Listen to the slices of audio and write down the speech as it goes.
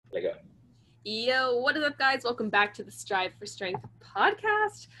Yo, what is up, guys? Welcome back to the Strive for Strength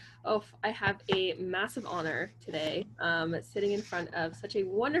podcast. Oh, I have a massive honor today, sitting in front of such a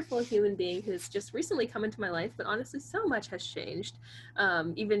wonderful human being who's just recently come into my life, but honestly, so much has changed,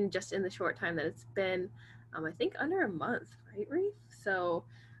 even just in the short time that it's been, I think under a month, right, Reef? So,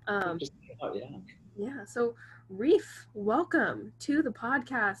 Just yeah. yeah, so Reef, welcome to the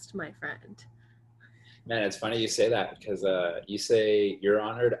podcast, my friend. Man, it's funny you say that because you say you're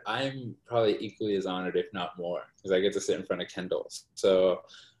honored. I'm probably equally as honored, if not more, because I get to sit in front of Kendall. So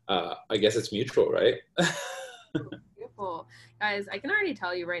I guess it's mutual, right? Beautiful. Guys, I can already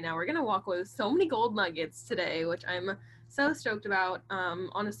tell you right now, we're going to walk away with so many gold nuggets today, which I'm so stoked about.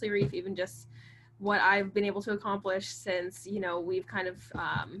 Honestly, Reef, even just what I've been able to accomplish since, we've kind of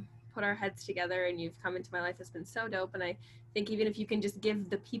put our heads together and you've come into my life has been so dope. And I think even if you can just give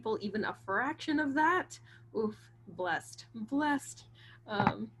the people even a fraction of that, oof, blessed, blessed.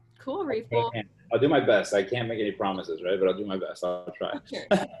 Cool, Reef. Well, I'll do my best. I can't make any promises, right? But I'll do my best. I'll try.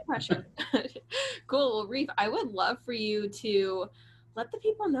 pressure, pressure. Cool. Well, Reef, I would love for you to let the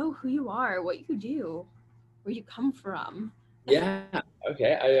people know who you are, what you do, where you come from. Yeah.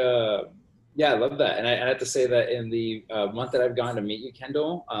 Okay. I love that. And I have to say that in the month that I've gone to meet you,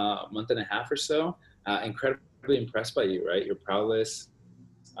 Kendall, month and a half or so, incredibly impressed by you, right? Your prowess,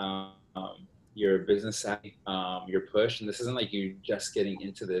 your business savvy, your push. And this isn't like you just getting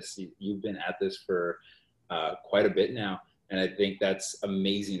into this. You've been at this for quite a bit now. And I think that's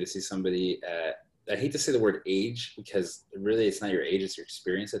amazing to see somebody I hate to say the word age because really it's not your age, it's your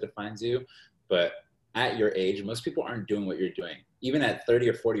experience that defines you. But at your age, most people aren't doing what you're doing, even at 30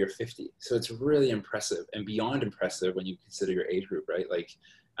 or 40 or 50. So it's really impressive and beyond impressive when you consider your age group, right? Like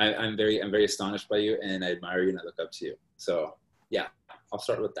I'm very astonished by you and I admire you and I look up to you. So yeah, I'll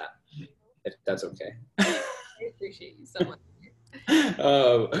start with that, if that's okay. I appreciate you so much.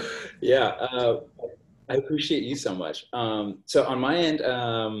 um, yeah, I appreciate you so much. So on my end,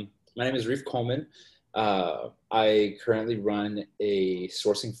 my name is Reef Coleman. I currently run a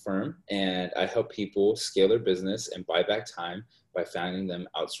sourcing firm and I help people scale their business and buy back time by finding them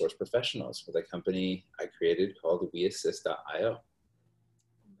outsourced professionals with a company I created called WeAssist.io.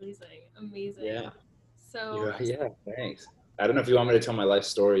 Amazing, amazing. Yeah. So Yeah, thanks. I don't know if you want me to tell my life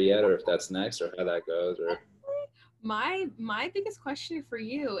story yet or if that's next or how that goes or my biggest question for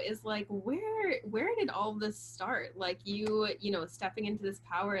you is like where did all this start, like you know stepping into this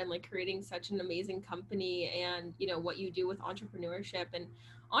power and like creating such an amazing company and what you do with entrepreneurship. And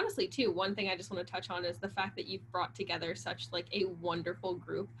honestly too, one thing I just want to touch on is the fact that you've brought together such like a wonderful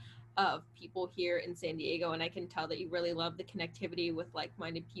group of people here in San Diego, and I can tell that you really love the connectivity with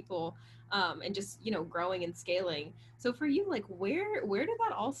like-minded people, and just growing and scaling. So for you, like where did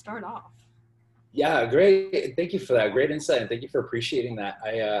that all start off? yeah, great. Thank you for that. Great insight, and thank you for appreciating that.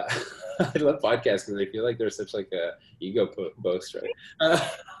 I love podcasts because I feel like there's such like a ego boast,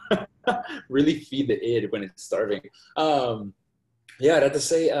 right? Really feed the id when it's starving. Yeah, I'd have to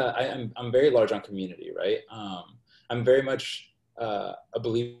say I'm very large on community, right? I'm very much a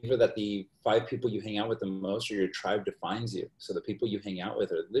believer that the five people you hang out with the most or your tribe defines you. So the people you hang out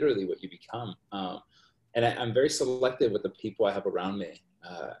with are literally what you become. And I'm very selective with the people I have around me.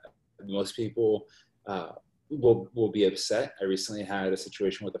 Most people will be upset. I recently had a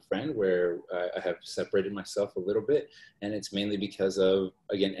situation with a friend where I have separated myself a little bit, and it's mainly because of,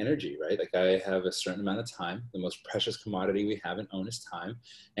 again, energy, right? Like I have a certain amount of time. The most precious commodity we have and own is time,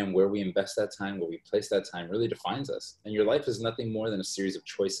 and where we invest that time, where we place that time, really defines us. And your life is nothing more than a series of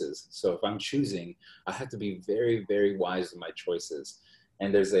choices. So if I'm choosing, I have to be very wise in my choices.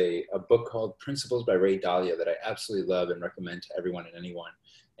 And there's a book called Principles by Ray Dalio that I absolutely love and recommend to everyone and anyone.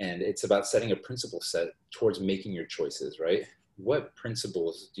 And it's about setting a principle set towards making your choices, right? What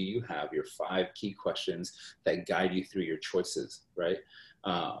principles do you have? Your five key questions that guide you through your choices, right?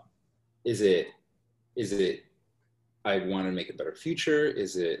 Uh, is it is it I want to make a better future?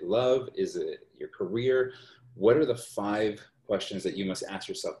 Is it love? Is it your career? What are the five questions that you must ask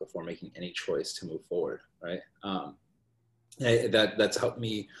yourself before making any choice to move forward, right? That's helped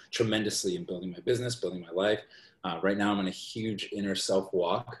me tremendously in building my business, building my life. Right now, I'm on a huge inner self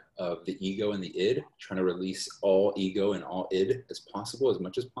walk of the ego and the id, trying to release all ego and all id as possible, as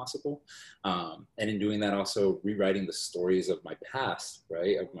much as possible. And in doing that, also rewriting the stories of my past,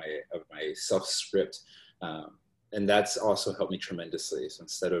 right, of my self script. And that's also helped me tremendously. So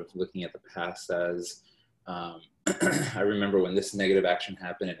instead of looking at the past as, I remember when this negative action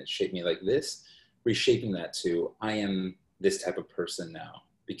happened and it shaped me like this, reshaping that to, I am this type of person now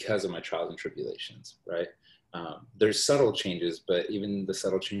because of my trials and tribulations, right? There's subtle changes, but even the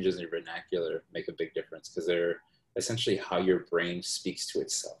subtle changes in your vernacular make a big difference because they're essentially how your brain speaks to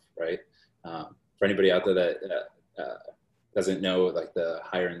itself, right? For anybody out there that doesn't know, like the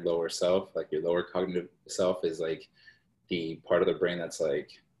higher and lower self, like your lower cognitive self is like the part of the brain that's like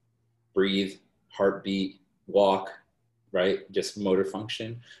breathe, heartbeat, walk, right? Just motor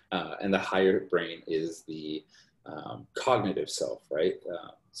function. And the higher brain is the cognitive self, right?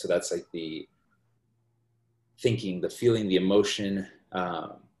 So that's like the thinking, the feeling, the emotion.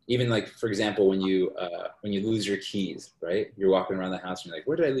 Even like, for example, when you lose your keys, right? You're walking around the house and you're like,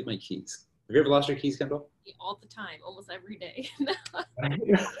 where did I leave my keys? Have you ever lost your keys, Kendall? All the time, almost every day.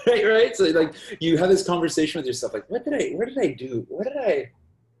 Right. So like you have this conversation with yourself, like, where did I do?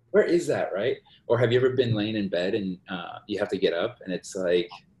 Where is that? Right. Or have you ever been laying in bed and you have to get up and it's like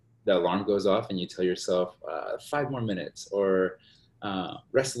the alarm goes off and you tell yourself 5 more minutes or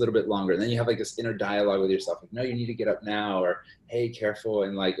rest a little bit longer. And then you have like this inner dialogue with yourself, like, no, you need to get up now, or hey, careful.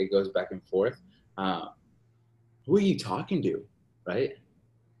 And like, it goes back and forth. Who are you talking to? Right.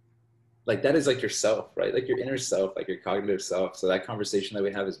 Like that is like yourself, right? Like your inner self, like your cognitive self. So that conversation that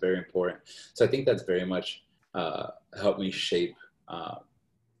we have is very important. So I think that's very much helped me shape,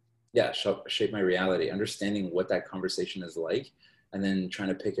 shape my reality, understanding what that conversation is like, and then trying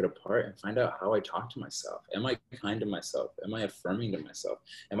to pick it apart and find out how I talk to myself. Am I kind to myself? Am I affirming to myself?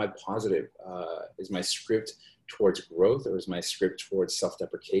 Am I positive? Is my script towards growth, or is my script towards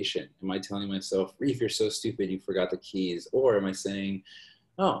self-deprecation? Am I telling myself, Reef, you're so stupid, you forgot the keys? Or am I saying,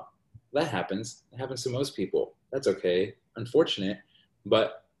 oh, that happens. It happens to most people. That's okay. Unfortunate,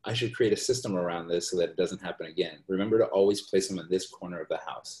 but I should create a system around this so that it doesn't happen again. Remember to always place them in this corner of the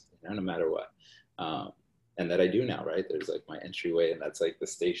house, no matter what. And that I do now, right? There's like my entryway, and that's like the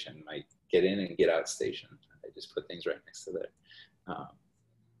station, my get in and get out station. I just put things right next to there. I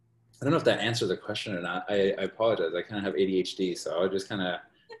don't know if that answers the question or not. I apologize. I kind of have ADHD, so I'll just kind of.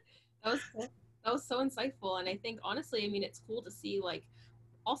 That was cool. That was so insightful. And I think honestly, I mean, it's cool to see like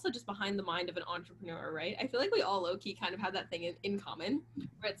also just behind the mind of an entrepreneur, right? I feel like we all low-key kind of have that thing in common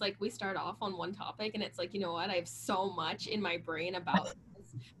where it's like we start off on one topic and it's like, you know what, I have so much in my brain about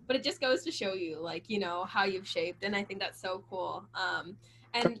this, but it just goes to show you like, you know, how you've shaped. And I think that's so cool.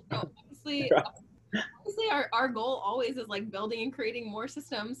 And you know, obviously our goal always is like building and creating more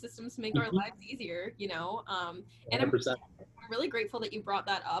systems to make our lives easier, you know. And I'm really grateful that you brought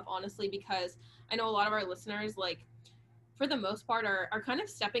that up, honestly, because I know a lot of our listeners, like, for the most part are kind of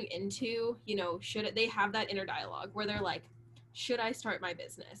stepping into, you know, they have that inner dialogue where they're like, should I start my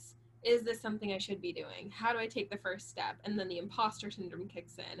business? Is this something I should be doing? How do I take the first step? And then the imposter syndrome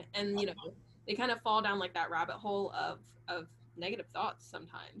kicks in, and you know, they kind of fall down like that rabbit hole of negative thoughts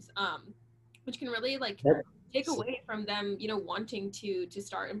sometimes, which can really like take away from them, you know, wanting to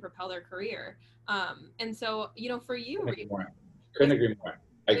start and propel their career. And so, you know, for you, couldn't agree more.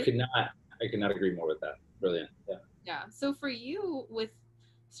 I could not agree more with that. Brilliant. Yeah. So for you, with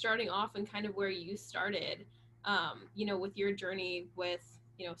starting off and kind of where you started, you know, with your journey with,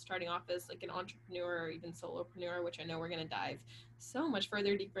 you know, starting off as like an entrepreneur or even solopreneur, which I know we're going to dive so much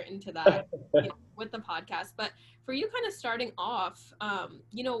further deeper into that you know, with the podcast. But for you kind of starting off,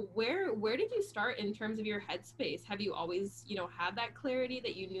 you know, where did you start in terms of your headspace? Have you always, you know, had that clarity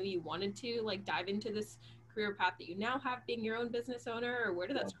that you knew you wanted to like dive into this career path that you now have being your own business owner, or where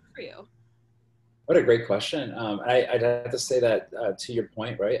did that start for you? What a great question. I'd have to say that to your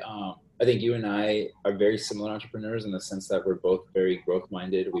point, right? I think you and I are very similar entrepreneurs in the sense that we're both very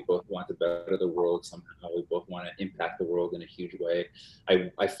growth-minded. We both want to better the world somehow. We both want to impact the world in a huge way.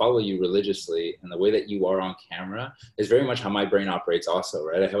 I follow you religiously, and the way that you are on camera is very much how my brain operates also,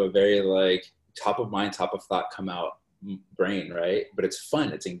 right? I have a very like top of mind, top of thought come out brain, right? But it's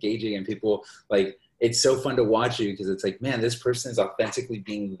fun, it's engaging, and people like, it's so fun to watch you because it's like, man, this person is authentically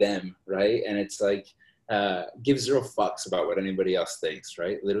being them, right? And it's like, give zero fucks about what anybody else thinks,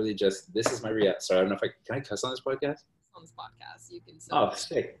 right? Literally just, this is my reality. Sorry, I don't know if can I cuss on this podcast? On this podcast, you can say. Oh,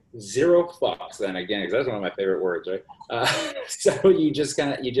 sick. Zero fucks then again, because that's one of my favorite words, right? So you just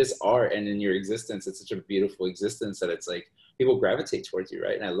are, and in your existence, it's such a beautiful existence that it's like, people gravitate towards you,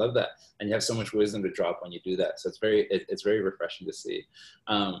 right? And I love that. And you have so much wisdom to drop when you do that. So it's very refreshing to see.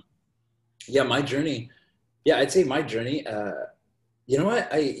 Yeah, my journey. Yeah, I'd say my journey. You know what?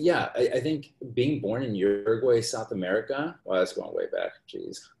 I think being born in Uruguay, South America. Well, that's going way back.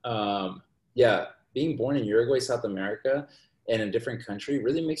 Jeez. Yeah, being born in Uruguay, South America, in a different country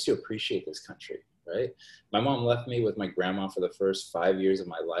really makes you appreciate this country, right? My mom left me with my grandma for the first 5 years of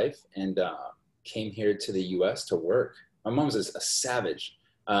my life, and came here to the U.S. to work. My mom's a savage.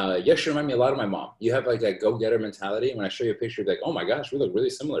 You actually remind me a lot of my mom. You have like that go-getter mentality. When I show you a picture, you're like, oh my gosh, we look really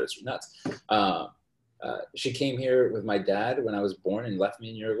similar. It's nuts. She came here with my dad when I was born and left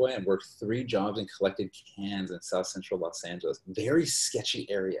me in Uruguay and worked 3 jobs and collected cans in South Central Los Angeles. Very sketchy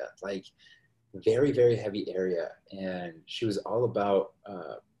area. Like very, very heavy area. And she was all about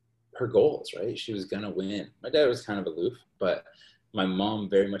her goals, right? She was going to win. My dad was kind of aloof, but my mom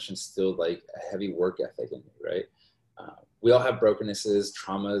very much instilled like a heavy work ethic in me, right? We all have brokennesses,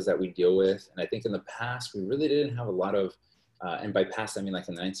 traumas that we deal with. And I think in the past, we really didn't have a lot of, and by past, I mean like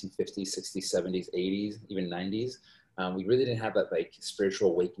in the 1950s, 60s, 70s, 80s, even 90s, we really didn't have that like spiritual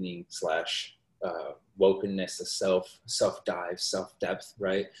awakening slash wokenness, the self-dive, self-depth,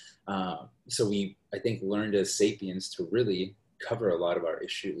 right? So we, I think, learned as sapiens to really cover a lot of our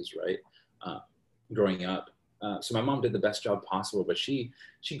issues, right? Growing up. So my mom did the best job possible, but she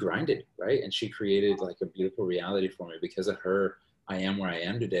grinded, right? And she created like a beautiful reality for me. Because of her, I am where I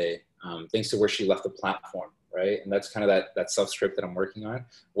am today, thanks to where she left the platform, right? And that's kind of that self-script that I'm working on.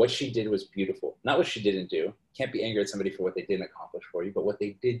 What she did was beautiful. Not what she didn't do. Can't be angry at somebody for what they didn't accomplish for you, but what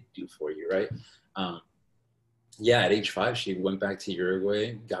they did do for you, right? Yeah, at age 5, she went back to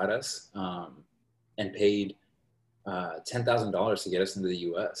Uruguay, got us, and paid $10,000 to get us into the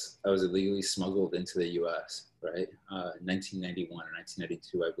U.S. I was illegally smuggled into the U.S., right? 1991 or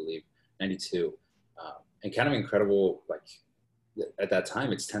 1992, I believe, 92. And kind of incredible, like at that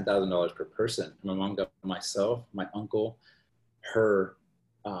time, it's $10,000 per person. My mom got myself, my uncle, her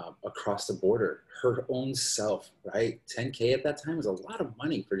across the border, her own self, right? 10K at that time was a lot of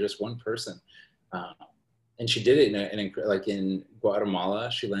money for just one person. And she did it like in Guatemala.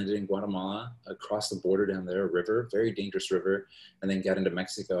 She landed in Guatemala, across the border down there, a river, very dangerous river, and then got into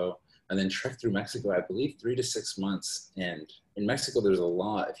Mexico, and then trekked through Mexico, I believe 3 to 6 months. And in Mexico, there's a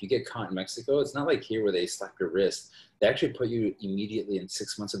law. If you get caught in Mexico, it's not like here where they slap your wrist. They actually put you immediately in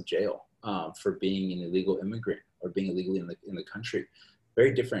 6 months of jail for being an illegal immigrant or being illegally in the country.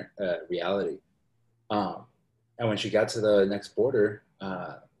 Very different reality. And when she got to the next border,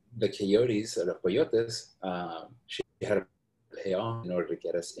 the coyotes or the coyotes, she had to pay off in order to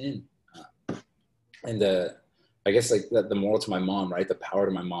get us in. And I guess like the moral to my mom, right? The power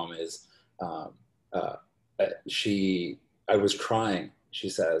to my mom is I was crying, she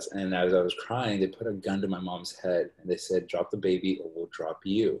says. And as I was crying, they put a gun to my mom's head and they said, drop the baby or we'll drop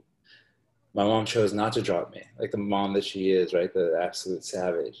you. My mom chose not to drop me, like the mom that she is, right? The absolute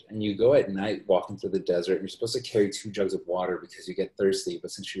savage. And you go at night walking through the desert, and you're supposed to carry 2 jugs of water because you get thirsty.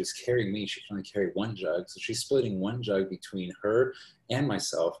 But since she was carrying me, she can only carry 1 jug. So she's splitting 1 jug between her and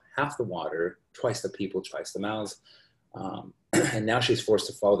myself, half the water, twice the people, twice the mouths. And now she's forced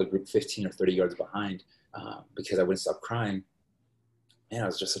to follow the group 15 or 30 yards behind because I wouldn't stop crying. Man, I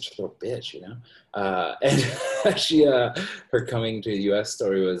was just such a little bitch, you know? And her coming to the US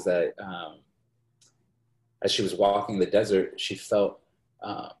story was that as she was walking the desert, she felt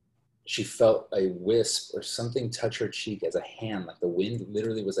a wisp or something touch her cheek as a hand, like the wind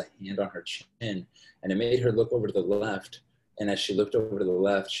literally was a hand on her chin. And it made her look over to the left. And as she looked over to the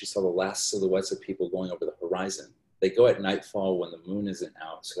left, she saw the last silhouettes of people going over the horizon. They go at nightfall when the moon isn't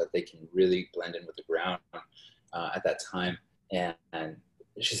out so that they can really blend in with the ground at that time. And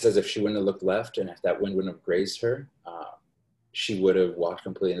she says if she wouldn't have looked left and if that wind wouldn't have grazed her, she would have walked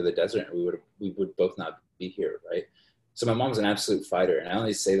completely into the desert and we would both not be here, right? So my mom's an absolute fighter. And I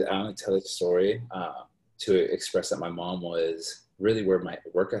only tell this story to express that my mom was really where my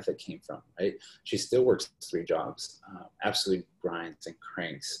work ethic came from, right? She still works 3 jobs, absolute grinds and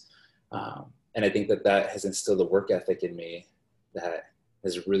cranks. And I think that has instilled a work ethic in me that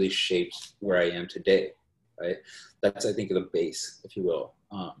has really shaped where I am today, right? That's, I think, the base, if you will.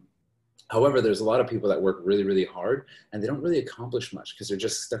 However, there's a lot of people that work really, really hard and they don't really accomplish much because they're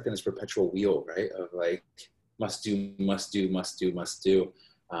just stuck in this perpetual wheel, right? Of like, must do, must do, must do, must do.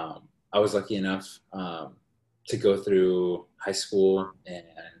 I was lucky enough to go through high school and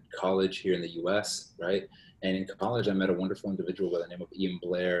college here in the US, right? And in college, I met a wonderful individual by the name of Ian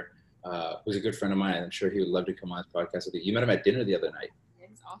Blair, who's a good friend of mine. I'm sure he would love to come on this podcast with you. You met him at dinner the other night.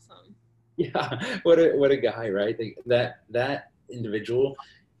 It's awesome. Yeah, what a guy, right? That individual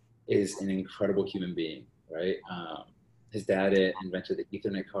is an incredible human being, right? His dad invented the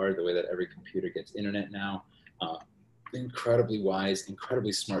Ethernet card, the way that every computer gets internet now. Incredibly wise,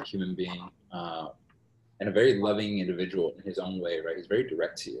 incredibly smart human being, and a very loving individual in his own way, right? He's very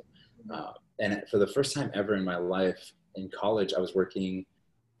direct to you. And for the first time ever in my life in college, I was working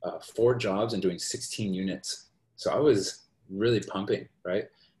 4 jobs and doing 16 units. So I was really pumping, right?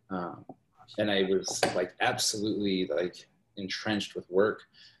 And I was like absolutely like entrenched with work.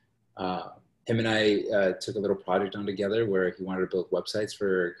 Him and I took a little project on together where he wanted to build websites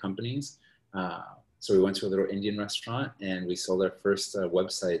for companies. So we went to a little Indian restaurant and we sold our first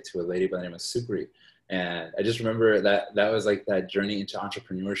website to a lady by the name of Supri. And I just remember that was like that journey into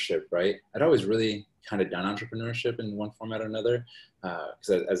entrepreneurship, right? I'd always really kind of done entrepreneurship in one format or another.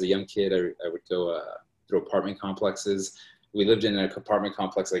 Because as a young kid, I would go through apartment complexes. We lived in an apartment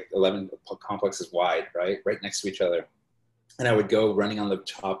complex, like 11 complexes wide, right next to each other. And I would go running on the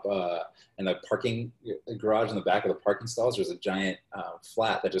top in the parking garage in the back of the parking stalls. There's a giant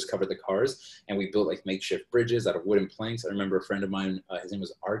flat that just covered the cars. And we built like makeshift bridges out of wooden planks. I remember a friend of mine, his name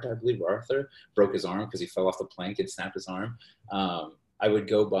was Art, I believe, or Arthur, broke his arm because he fell off the plank and snapped his arm. I would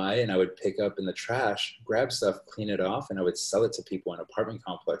go by and I would pick up in the trash, grab stuff, clean it off, and I would sell it to people in apartment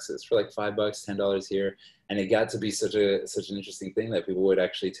complexes for like $5, $10 here. And it got to be such an interesting thing that people would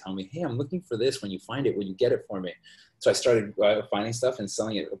actually tell me, hey, I'm looking for this. When you find it, will you get it for me? So I started finding stuff and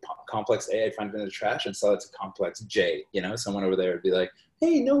selling it. Complex A, I'd find it in the trash and sell it to Complex J. You know, someone over there would be like,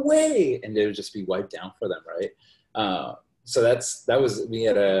 hey, no way. And it would just be wiped down for them, right? So that was me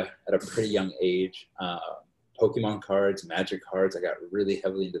at a pretty young age. Pokemon cards, Magic cards. I got really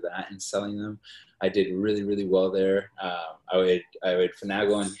heavily into that and selling them. I did really, really well there. I would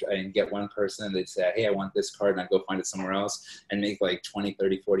finagle and get one person and they'd say, hey, I want this card, and I'd go find it somewhere else and make like 20,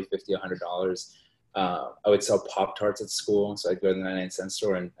 30, 40, 50, $100. I would sell Pop-Tarts at school. So I'd go to the 99-cent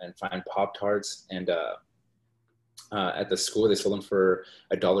store and find Pop-Tarts. And at the school, they sold them for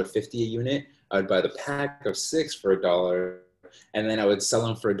 $1.50 a unit. I would buy the pack of 6 for $1. And then I would sell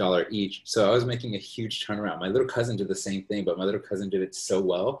them for $1 each. So I was making a huge turnaround. My little cousin did the same thing, but my little cousin did it so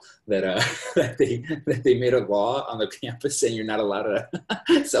well that that they made a law on the campus saying you're not allowed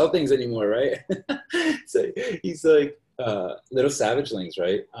to sell things anymore, right? So he's like little savagelings,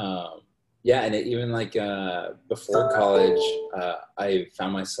 right? Yeah, and even like before college, I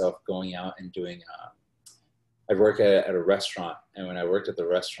found myself going out and doing. I'd work at a restaurant, and when I worked at the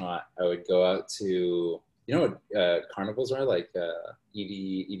restaurant, I would go out to. You know what carnivals are, like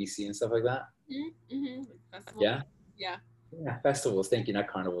EDC and stuff like that? Mm-hmm. Festivals. Yeah? Yeah. Festivals. Thank you. Not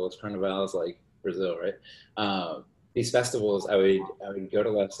carnivals. Carnivals like Brazil, right? These festivals, I would go to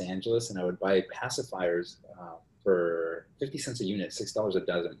Los Angeles and I would buy pacifiers for 50 cents a unit, $6 a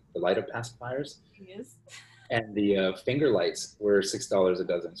dozen. The light up pacifiers. Yes. And the finger lights were $6 a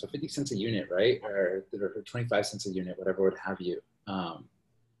dozen. So 50 cents a unit, right? Or 25 cents a unit, whatever would have you.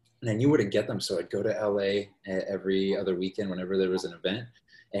 And I knew where to get them. So I'd go to LA every other weekend whenever there was an event,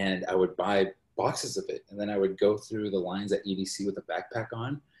 and I would buy boxes of it. And then I would go through the lines at EDC with a backpack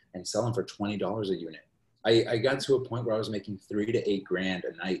on and sell them for $20 a unit. I got to a point where I was making $3 to $8 grand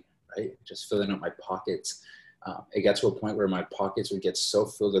a night, right? Just filling up my pockets. It got to a point where my pockets would get so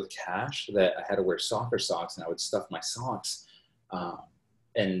filled with cash that I had to wear soccer socks, and I would stuff my socks.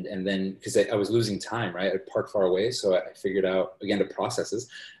 And then because I was losing time, right? I'd park far away. So I figured out, again, to processes,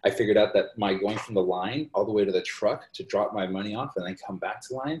 I figured out that my going from the line all the way to the truck to drop my money off and then come back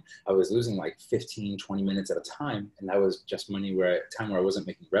to line, I was losing like 15, 20 minutes at a time. And that was just money time where I wasn't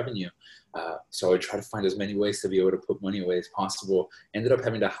making revenue. So I would try to find as many ways to be able to put money away as possible. Ended up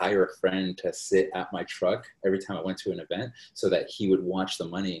having to hire a friend to sit at my truck every time I went to an event so that he would watch the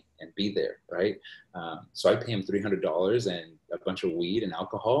money and be there, right? So I'd pay him $300 and a bunch of weed and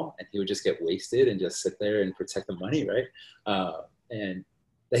alcohol, and he would just get wasted and just sit there and protect the money, right? And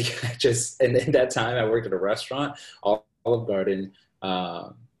they and in that time I worked at a restaurant, Olive Garden,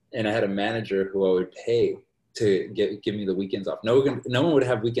 and I had a manager who I would pay to give me the weekends off. No one would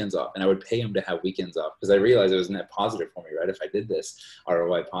have weekends off, and I would pay him to have weekends off because I realized it was net positive for me, right? If I did this,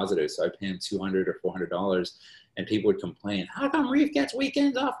 ROI positive. So I pay him $200 or $400, and people would complain, how come Reef gets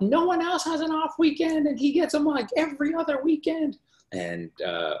weekends off? No one else has an off weekend, and he gets them like every other weekend. And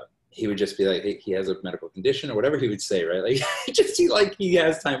he would just be like, hey, he has a medical condition or whatever he would say, right? Like he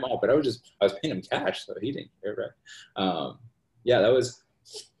has time off, but I was paying him cash, so he didn't care, right? Yeah, that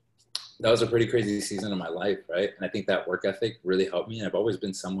was a pretty crazy season of my life, right? And I think that work ethic really helped me. And I've always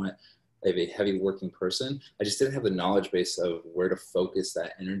been somewhat of a heavy working person. I just didn't have the knowledge base of where to focus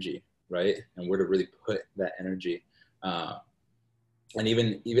that energy, right? And where to really put that energy. And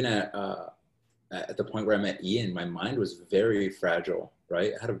even at the point where I met Ian, my mind was very fragile,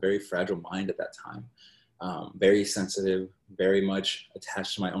 right? I had a very fragile mind at that time. Very sensitive, very much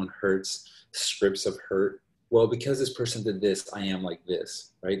attached to my own hurts, scripts of hurt. Well, because this person did this, I am like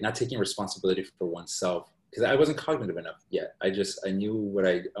this, right? Not taking responsibility for oneself, because I wasn't cognitive enough yet. I knew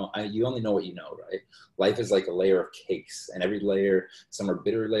you only know what you know, right? Life is like a layer of cakes, and every layer, some are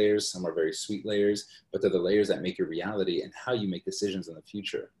bitter layers, some are very sweet layers, but they're the layers that make your reality and how you make decisions in the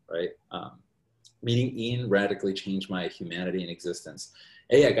future, right? Meeting Ian radically changed my humanity and existence.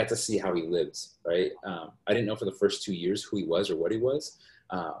 I got to see how he lives, right? I didn't know for the first 2 years who he was or what he was.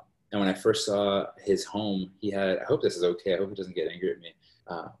 And when I first saw his home, he had, I hope this is okay. I hope he doesn't get angry at me.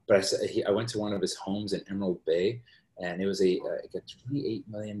 But I went to one of his homes in Emerald Bay, and it was like a $28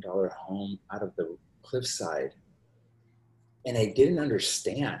 million home out of the cliffside. And I didn't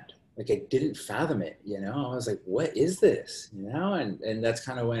understand. Like, I didn't fathom it, you know? I was like, what is this? You know? And that's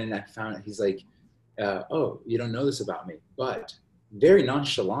kind of when I found it. He's like, oh, you don't know this about me, but very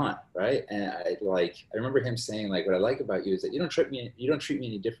nonchalant, right? And I remember him saying, like, what I like about you is that you don't treat me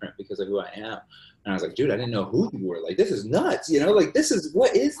any different because of who I am. And I was like, dude, I didn't know who you were. Like, this is nuts, you know? Like,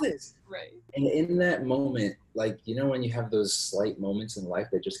 what is this? Right. And in that moment, like, you know, when you have those slight moments in life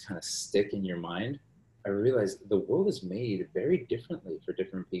that just kind of stick in your mind, I realized the world is made very differently for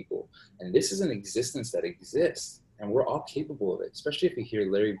different people. And this is an existence that exists, and we're all capable of it, especially if you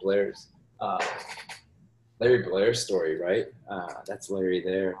hear Larry Blair's story, right? That's Larry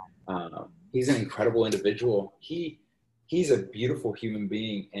there. He's an incredible individual. He's a beautiful human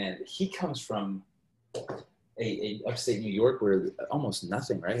being, and he comes from a upstate New York where almost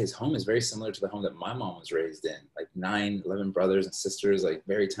nothing, right? His home is very similar to the home that my mom was raised in, like 11 brothers and sisters, like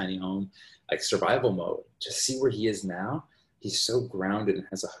very tiny home, like survival mode. To see where he is now, he's so grounded and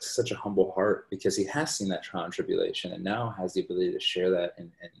has such a humble heart because he has seen that trial and tribulation and now has the ability to share that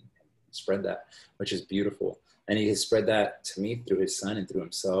and spread that, which is beautiful. And he has spread that to me through his son and through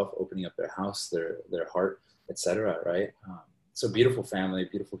himself, opening up their house, their heart, etc. Right? So beautiful family,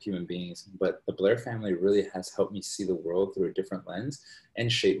 beautiful human beings. But the Blair family really has helped me see the world through a different lens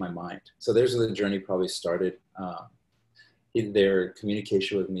and shape my mind. So there's where the journey probably started. In their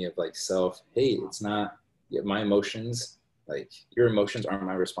communication with me of like self, hey, it's not my emotions, like your emotions aren't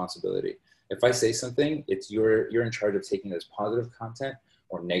my responsibility. If I say something, it's you're in charge of taking it as positive content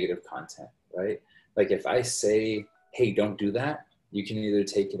or negative content, right? Like if I say, hey, don't do that, you can either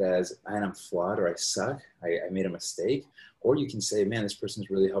take it as, man, I'm flawed or I suck, I made a mistake, or you can say, man, this person's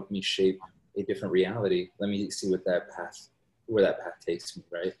really helped me shape a different reality. Let me see where that path takes me,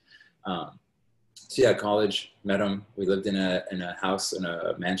 right? So yeah, college, met him. We lived in a house, in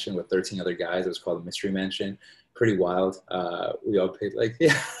a mansion with 13 other guys. It was called a Mystery Mansion. Pretty wild. We all paid like,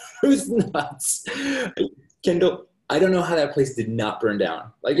 yeah, it was nuts. Kendall, I don't know how that place did not burn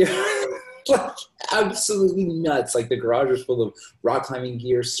down. Like, like absolutely nuts. Like the garage was full of rock climbing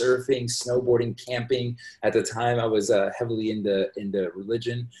gear, surfing, snowboarding, camping. At the time, I was heavily into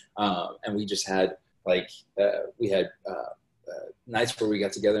religion, and we just had nights where we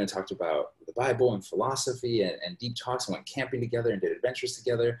got together and talked about the Bible and philosophy and deep talks, and went camping together and did adventures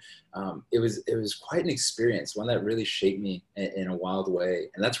together. It was quite an experience, one that really shaped me in a wild way.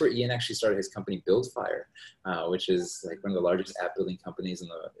 And that's where Ian actually started his company Buildfire, which is like one of the largest app building companies in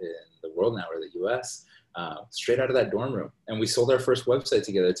the world now, or the US, straight out of that dorm room. And we sold our first website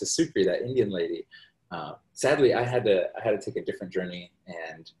together to Sukri, that Indian lady. Sadly, I had to take a different journey,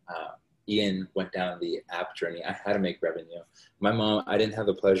 and Ian went down the app journey. I had to make revenue. My mom, I didn't have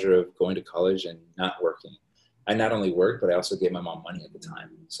the pleasure of going to college and not working. I not only worked, but I also gave my mom money at the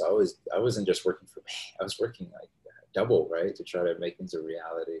time. So I wasn't just working for me. I was working like double, right, to try to make things a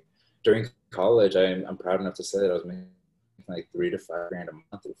reality. During college, I'm proud enough to say that I was making like $3,000 to $5,000 a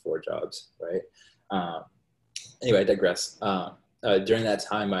month through 4 jobs, right? Anyway, I digress. During that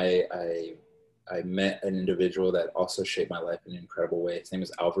time, I met an individual that also shaped my life in an incredible way. His name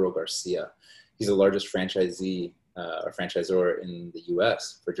is Alvaro Garcia. He's the largest franchisee or franchisor in the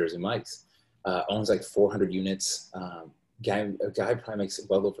US for Jersey Mike's. Owns like 400 units. A guy probably makes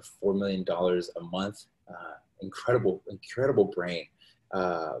well over $4 million a month. Incredible brain.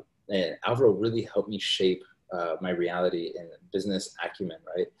 And Alvaro really helped me shape my reality and business acumen,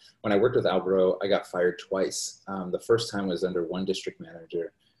 right? When I worked with Alvaro, I got fired twice. The first time was under one district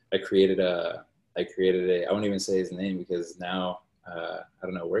manager. I created a, I won't even say his name because now I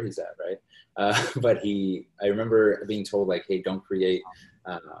don't know where he's at, right? But I remember being told like, hey, don't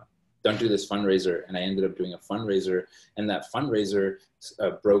do this fundraiser. And I ended up doing a fundraiser, and that fundraiser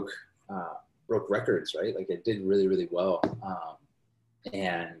broke records, right? Like it did really, really well.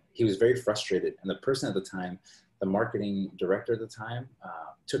 And he was very frustrated. And the person at the time, the marketing director at the time,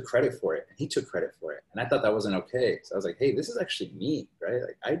 took credit for it, and he took credit for it. And I thought that wasn't okay. So I was like, hey, this is actually me, right?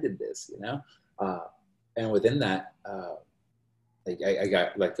 Like I did this, you know? And within that, like I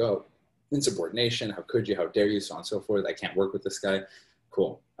got let go. Insubordination, how could you, how dare you, so on and so forth. I can't work with this guy.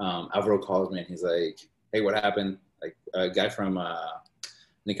 Cool. Alvaro calls me and he's like, hey, what happened? Like a guy from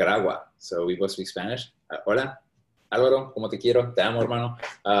Nicaragua. So we both speak Spanish. Hola, Alvaro, como te quiero, te amo, hermano.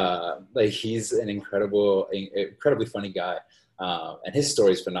 Like he's an incredibly funny guy. And his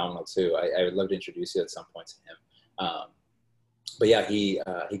story is phenomenal too. I would love to introduce you at some point to him. But yeah,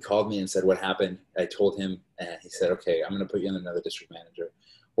 he called me and said, what happened? I told him, and he said, okay, I'm going to put you on another district manager.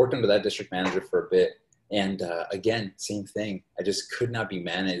 worked under that district manager for a bit. And again, same thing. I just could not be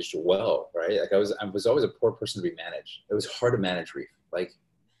managed well, right? Like I was always a poor person to be managed. It was hard to manage Reef. Like,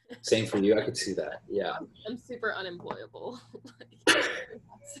 same for you. I could see that. Yeah. I'm super unemployable. Like,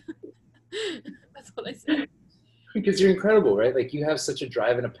 that's what I said. Because you're incredible, right? Like you have such a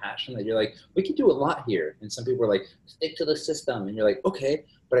drive and a passion that you're like, we can do a lot here. And some people are like, stick to the system. And you're like, okay,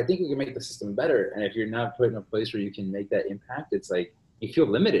 but I think we can make the system better. And if you're not put in a place where you can make that impact, it's like, you feel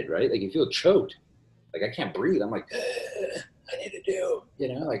limited, right? Like you feel choked. Like I can't breathe. I'm like, I need to do,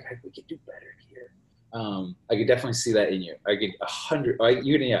 like we could do better here. I could definitely see that in you. I could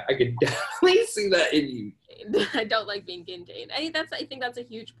I could definitely see that in you. I don't like being contained. I think that's a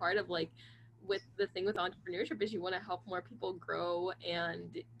huge part of like, with the thing with entrepreneurship is you want to help more people grow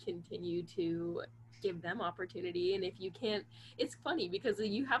and continue to give them opportunity. And if you can't, it's funny because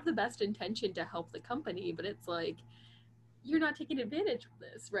you have the best intention to help the company, but it's like, you're not taking advantage of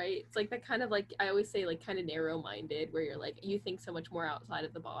this, right? It's like that kind of like, I always say like kind of narrow-minded where you're like, you think so much more outside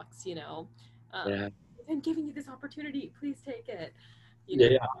of the box, Yeah. I'm giving you this opportunity, please take it.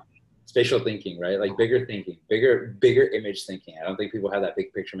 Yeah. Spatial thinking, right? Like bigger thinking, bigger image thinking. I don't think people have that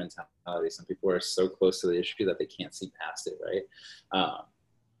big picture mentality. Some people are so close to the issue that they can't see past it, right?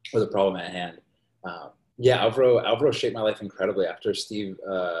 Or the problem at hand. Alvaro shaped my life incredibly. After Steve,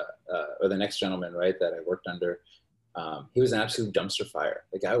 or the next gentleman, right, that I worked under, he was an absolute dumpster fire.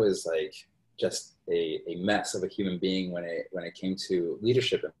 The guy was like just a mess of a human being when it came to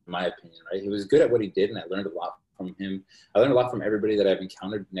leadership, in my opinion, right? He was good at what he did, and I learned a lot from him. I learned a lot from everybody that I've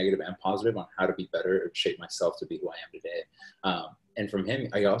encountered, negative and positive, on how to be better or shape myself to be who I am today. And from him,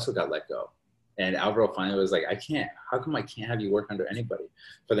 I also got let go. And Alvaro finally was like, how come I can't have you work under anybody?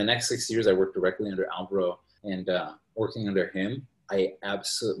 For the next 6 years, I worked directly under Alvaro, and working under him,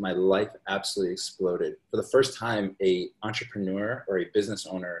 my life absolutely exploded. For the first time, a entrepreneur or a business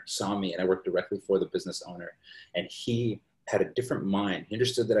owner saw me, and I worked directly for the business owner, and he had a different mind. He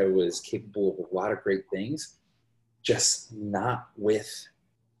understood that I was capable of a lot of great things, just not with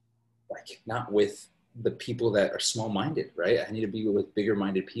the people that are small-minded, right? I need to be with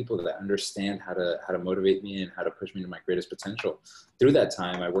bigger-minded people that understand how to motivate me and how to push me to my greatest potential. Through that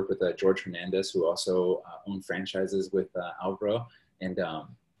time, I worked with George Hernandez, who also owned franchises with Alvaro, and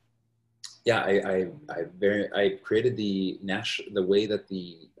I created the way that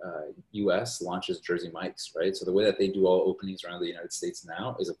the U.S. launches Jersey Mike's, right? So the way that they do all openings around the United States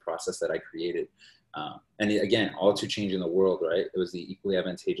now is a process that I created. And again, all to change in the world, right? It was the equally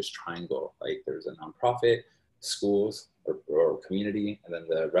advantageous triangle. Like there's a nonprofit, schools, or community, and then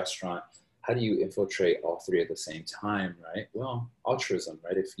the restaurant. How do you infiltrate all three at the same time, right? Well, altruism,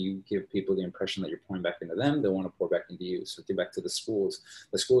 right? If you give people the impression that you're pouring back into them, they want to pour back into you. So give back to the schools.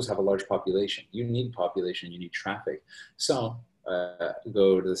 The schools have a large population. You need population, you need traffic. So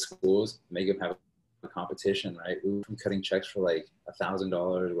go to the schools, make them have a competition, right? We went from cutting checks for like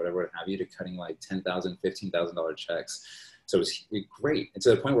 $1,000, whatever have you, to cutting like $10,000, $15,000 checks. So it was great. And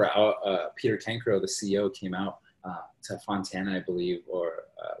to the point where Peter Cancro, the CEO, came out to Fontana, I believe, or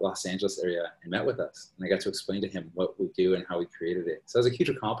Los Angeles area, and met with us. And I got to explain to him what we do and how we created it. So it was a huge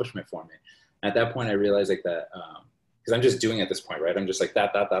accomplishment for me. At that point, I realized like that, because I'm just doing at this point, right? I'm just like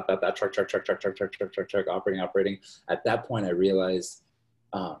that, truck, operating. At that point, I realized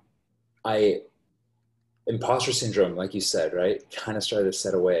imposter syndrome, like you said, right, kind of started to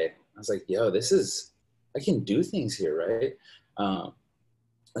set away. I was like, yo, I can do things here, right?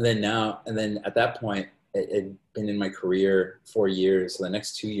 And then at that point, I'd been in my career 4 years. So the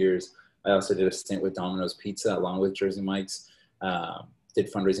next 2 years, I also did a stint with Domino's Pizza along with Jersey Mike's, did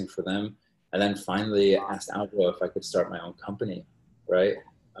fundraising for them. And then finally asked Alvaro if I could start my own company, right?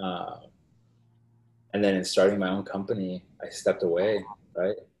 And then in starting my own company, I stepped away,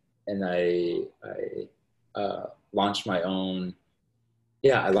 right? And I launched my own,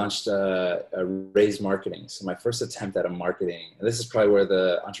 I launched Raise Marketing. So my first attempt at a marketing, and this is probably where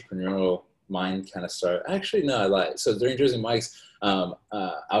the entrepreneurial mind kind of started. Actually, no, I lied. So during Jersey Mike's,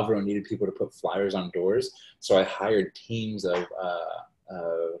 Alvaro needed people to put flyers on doors. So I hired teams of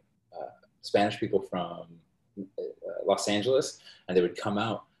Spanish people from Los Angeles, and they would come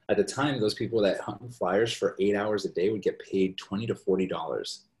out. At the time, those people that hung flyers for 8 hours a day would get paid $20 to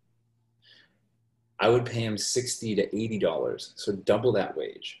 $40. I would pay them $60 to $80, so double that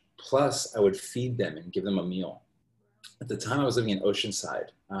wage. Plus, I would feed them and give them a meal. At the time, I was living in Oceanside,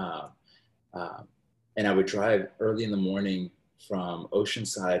 and I would drive early in the morning from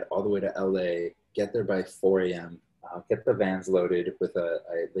Oceanside all the way to LA, get there by 4 a.m., get the vans loaded with a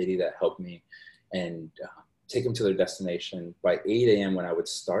lady that helped me, and take them to their destination. By 8 a.m. when I would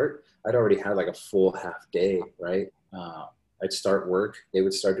start, I'd already had like a full half day, right? I'd start work, they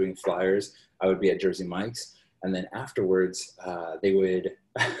would start doing flyers, I would be at Jersey Mike's, and then afterwards they would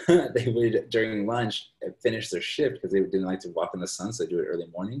they would during lunch finish their shift because they didn't like to walk in the sun, so they do it early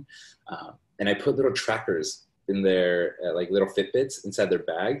morning. And I put little trackers in their like little Fitbits inside their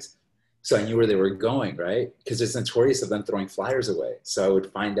bags, so I knew where they were going, right? Because it's notorious of them throwing flyers away. So I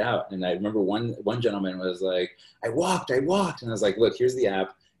would find out. And I remember one gentleman was like, I walked. And I was like, look, here's the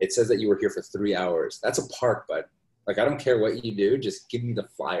app. It says that you were here for 3 hours. That's a park, bud. Like, I don't care what you do. Just give me the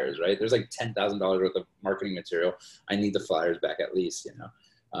flyers, right? There's like $10,000 worth of marketing material. I need the flyers back at least, you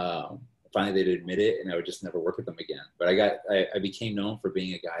know? Finally, they'd admit it, and I would just never work with them again. But I became known for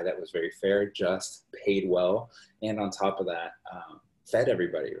being a guy that was very fair, just, paid well. And on top of that, fed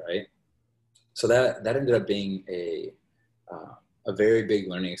everybody, right? So that ended up being a very big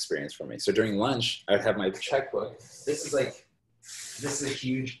learning experience for me. So during lunch, I would have my checkbook. This is a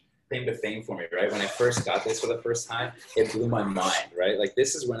huge claim to fame for me, right? When I first got this for the first time, it blew my mind, right? Like,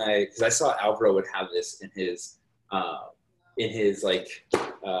 this is when because I saw Alvaro would have this in his like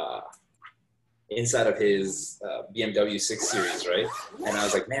inside of his BMW 6 Series, right? And I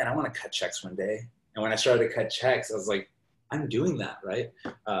was like, man, I want to cut checks one day. And when I started to cut checks, I was like, I'm doing that, right?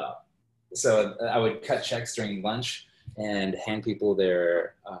 So I would cut checks during lunch and hand people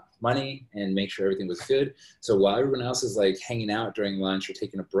their money and make sure everything was good. So while everyone else is like hanging out during lunch or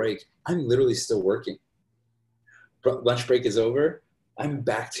taking a break, I'm literally still working. But lunch break is over, I'm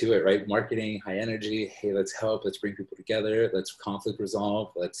back to it, right? Marketing, high energy. Hey, let's help. Let's bring people together. Let's conflict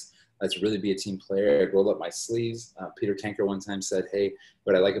resolve. Let's really be a team player. I rolled up my sleeves. Peter Tanker one time said, hey,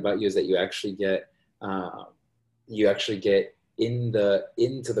 what I like about you is that you actually get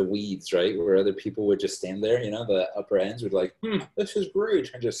into the weeds, right? Where other people would just stand there, you know, the upper ends would like, this is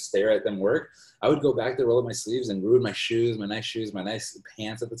great, and just stare at them work. I would go back there, roll up my sleeves and ruin my shoes, my nice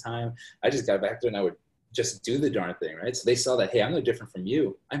pants at the time. I just got back there and I would just do the darn thing, right? So they saw that, hey, I'm no different from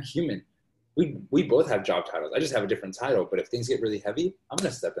you. I'm human. We both have job titles. I just have a different title, but if things get really heavy, I'm going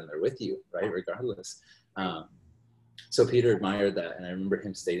to step in there with you, right? Regardless. So Peter admired that, and I remember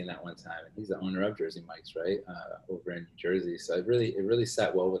him stating that one time. And he's the owner of Jersey Mike's, right, over in New Jersey. So it really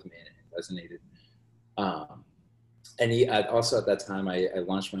sat well with me, and it resonated. And also at that time, I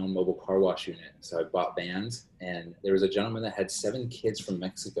launched my own mobile car wash unit. So I bought vans, and there was a gentleman that had 7 kids from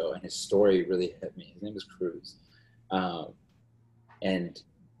Mexico, and his story really hit me. His name was Cruz, and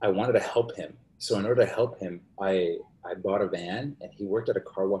I wanted to help him. So in order to help him, I bought a van, and he worked at a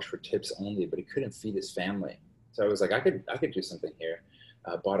car wash for tips only, but he couldn't feed his family. So I was like, I could do something here.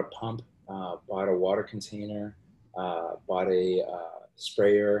 Bought a pump, bought a water container, bought a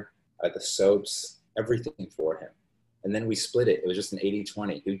sprayer, the soaps, everything for him. And then we split it. It was just an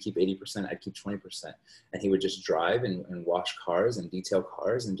 80-20. He would keep 80%, I'd keep 20%. And he would just drive and wash cars and detail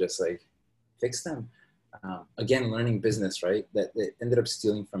cars and just like fix them. Again, learning business, right? That ended up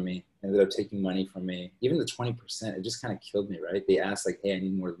stealing from me, ended up taking money from me. Even the 20%, it just kind of killed me, right? They asked like, hey, I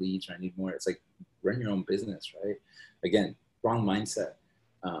need more leads, or I need more. It's like, run your own business, right? Again, wrong mindset.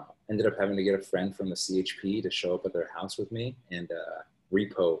 Ended up having to get a friend from the CHP to show up at their house with me and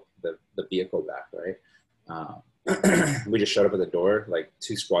repo the vehicle back, right? We just showed up at the door, like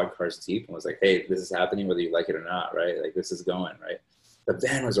 2 squad cars deep, and was like, hey, this is happening whether you like it or not, right? Like, this is going, right? The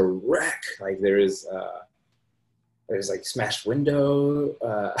van was a wreck. Like, there's like smashed window.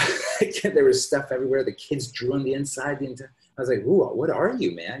 There was stuff everywhere. The kids drew on the inside. I was like, ooh, what are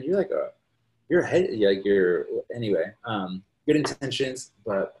you, man? You're like anyway, good intentions,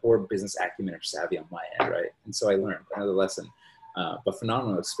 but poor business acumen or savvy on my end, right? And so I learned another lesson, but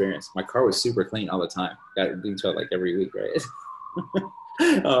phenomenal experience. My car was super clean all the time. Got detailed like every week, right?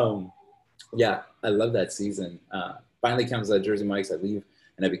 Yeah, I love that season. Finally comes Jersey Mike's. I leave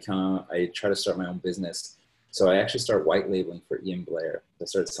and I try to start my own business. So I actually start white labeling for Ian Blair. I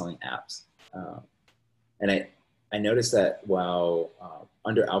started selling apps. And I noticed that while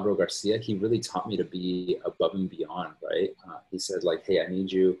under Alvaro Garcia, he really taught me to be above and beyond, right? He said like, hey, I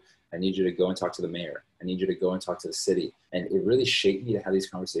need you to go and talk to the mayor. I need you to go and talk to the city. And it really shaped me to have these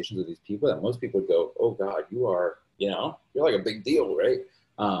conversations with these people that most people would go, oh God, you're like a big deal, right?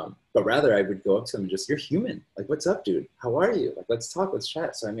 But rather I would go up to them and just, you're human. Like, what's up, dude? How are you? Like, let's talk, let's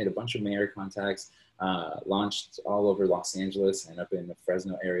chat. So I made a bunch of mayor contacts, launched all over Los Angeles and up in the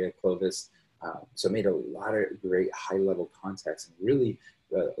Fresno area, Clovis. So I made a lot of great high-level contacts and really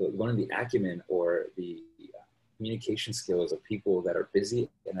learned the acumen or the communication skills of people that are busy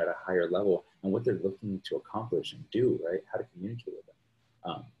and at a higher level and what they're looking to accomplish and do, right? How to communicate with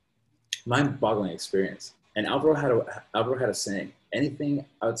them. Mind-boggling experience. And Alvaro had a saying, anything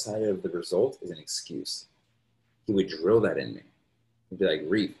outside of the result is an excuse. He would drill that in me. He'd be like,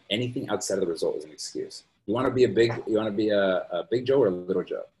 Reef, anything outside of the result is an excuse. You want to be a big Joe or a little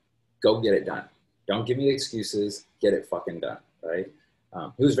Joe? Go get it done. Don't give me the excuses. Get it fucking done, right?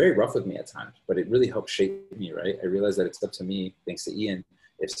 He was very rough with me at times, but it really helped shape me, right? I realized that it's up to me, thanks to Ian.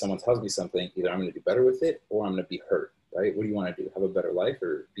 If someone tells me something, either I'm going to do better with it or I'm going to be hurt, right? What do you want to do? Have a better life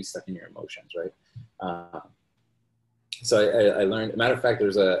or be stuck in your emotions, right? So I learned, matter of fact,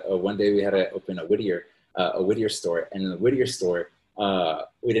 there's a one day we had to open a Whittier store, and in the Whittier store,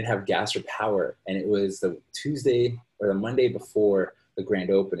 we didn't have gas or power, and it was the Tuesday or the Monday before the grand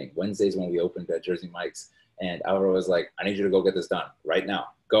opening. Wednesday's when we opened at Jersey Mike's, and Alvaro was like, I need you to go get this done right now.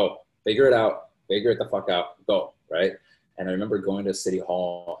 Go, figure it out, figure it the fuck out, go, right? And I remember going to City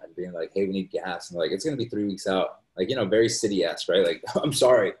Hall and being like, hey, we need gas. And like, it's going to be 3 weeks out. Like, you know, very city-esque, right? Like, I'm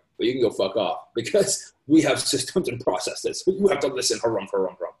sorry, but you can go fuck off because we have systems and processes. You have to listen,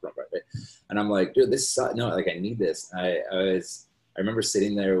 right? And I'm like, dude, this sucks. No, like, I need this. I remember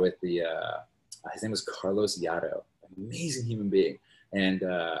sitting there with his name was Carlos Yaro, amazing human being. And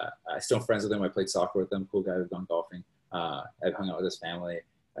I still friends with him. I played soccer with him, cool guy. We've gone golfing. I've hung out with his family.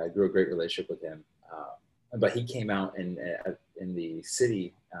 I grew a great relationship with him. But he came out in the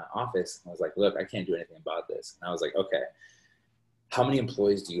city office and was like, look, I can't do anything about this. And I was like, okay, how many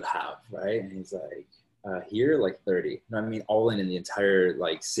employees do you have, right? And he's like, here, like 30. No, I mean, all in the entire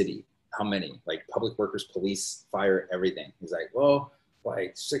like city. How many? Like public workers, police, fire, everything. He's like, well,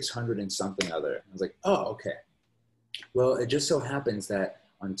 like 600 and something other. I was like, oh, okay. Well, it just so happens that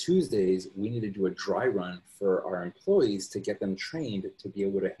on Tuesdays, we need to do a dry run for our employees to get them trained to be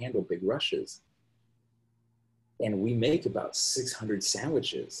able to handle big rushes. And we make about 600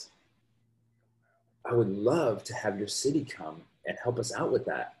 sandwiches. I would love to have your city come and help us out with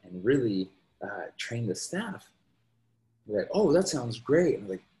that and really train the staff. They're like, oh, that sounds great. I'm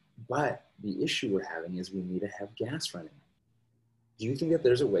like, but the issue we're having is we need to have gas running. Do you think that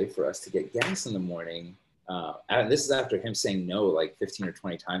there's a way for us to get gas in the morning? And this is after him saying no like 15 or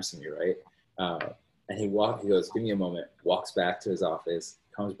 20 times to me, right? And he goes, give me a moment, walks back to his office,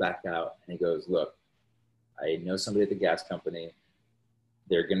 comes back out, and he goes, look, I know somebody at the gas company.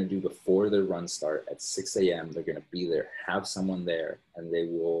 They're going to do before their run start at 6 a.m. They're going to be there, have someone there, and they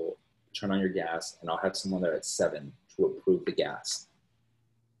will turn on your gas, and I'll have someone there at 7 to approve the gas.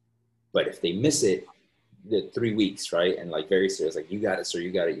 But if they miss it, the 3 weeks, right? And like very serious, like, you got it, sir,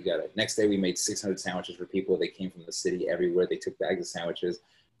 you got it, you got it. Next day we made 600 sandwiches for people. They came from the city everywhere. They took bags of sandwiches,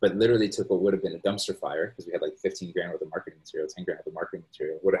 but literally took what would have been a dumpster fire because we had like 15 grand worth of marketing material, 10 grand worth of marketing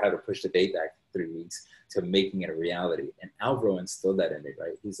material. Would have had to push the date back 3 weeks to making it a reality. And Alvaro instilled that in me,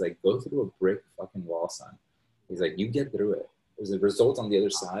 right? He's like, go through a brick fucking wall, son. He's like, you get through it. There's a result on the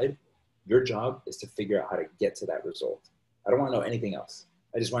other side. Your job is to figure out how to get to that result. I don't want to know anything else.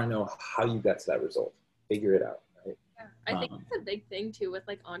 I just want to know how you got to that result. Figure it out, right? Yeah, I think that's a big thing too with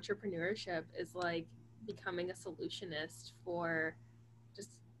like entrepreneurship is like becoming a solutionist for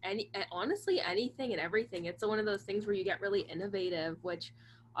just honestly anything and everything. It's one of those things where you get really innovative, which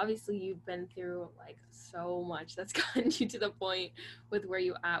obviously you've been through like so much that's gotten you to the point with where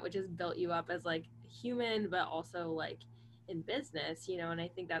you at, which has built you up as like human, but also like in business, you know. And I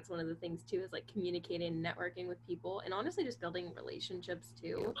think that's one of the things too is like communicating and networking with people and honestly just building relationships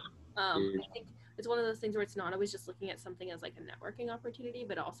too. I think it's one of those things where it's not always just looking at something as like a networking opportunity,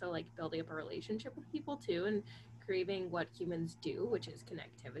 but also like building up a relationship with people too and craving what humans do, which is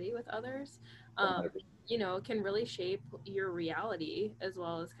connectivity with others. You know, can really shape your reality as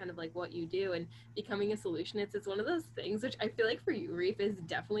well as kind of like what you do. And becoming a solutionist, it's one of those things which I feel like for you, Reef, is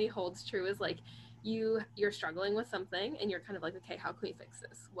definitely holds true is like you're struggling with something and you're kind of like, okay, how can we fix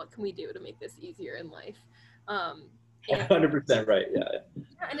this? What can we do to make this easier in life? 100% right. Yeah,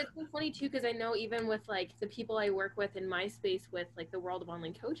 and it's so funny too because I know even with like the people I work with in my space with like the world of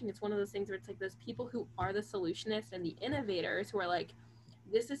online coaching, it's one of those things where it's like those people who are the solutionists and the innovators who are like,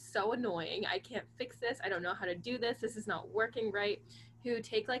 this is so annoying, I can't fix this, I don't know how to do this is not working right, who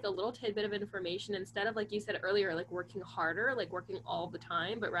take like a little tidbit of information instead of, like you said earlier, like working harder, like working all the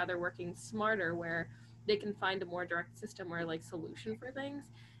time, but rather working smarter where they can find a more direct system or like solution for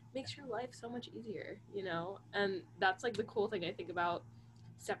things. Makes your life so much easier, you know. And that's like the cool thing I think about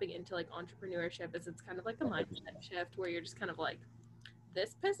stepping into like entrepreneurship is it's kind of like a mindset shift where you're just kind of like,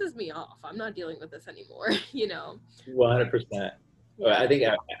 this pisses me off, I'm not dealing with this anymore. You know. 100%. Yeah. I think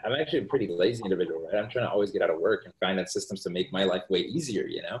I'm actually a pretty lazy individual, right? I'm trying to always get out of work and find out systems to make my life way easier,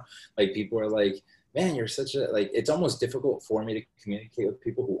 you know? Like people are like, man, you're such a, like, it's almost difficult for me to communicate with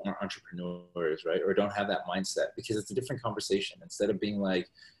people who aren't entrepreneurs, right? Or don't have that mindset because it's a different conversation. Instead of being like,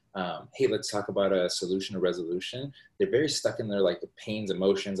 hey, let's talk about a solution or resolution. They're very stuck in their like the pains,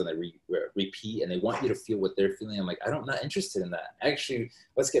 emotions, and they repeat, and they want you to feel what they're feeling. I'm like, I'm not interested in that. Actually,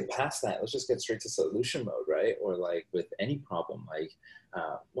 let's get past that. Let's just get straight to solution mode, right? Or like with any problem, like,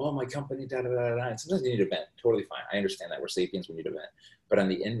 well, my company, da da da da. And sometimes you need a vent. Totally fine. I understand that we're sapiens. We need a vent. But on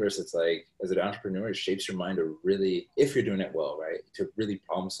the inverse, it's like, as an entrepreneur, it shapes your mind to really, if you're doing it well, right, to really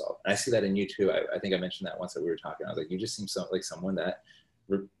problem solve. And I see that in you too. I think I mentioned that once that we were talking. I was like, you just seem like someone that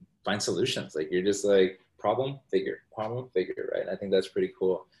find solutions. Like you're just like problem figure, right? And I think that's pretty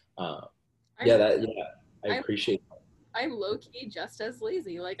cool. I appreciate that. I'm low key just as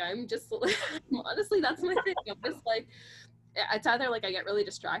lazy. Like I'm just honestly, that's my thing. I'm just like, it's either like I get really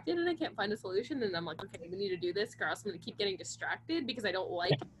distracted and I can't find a solution, and I'm like, okay, we need to do this, or else I'm gonna keep getting distracted because I don't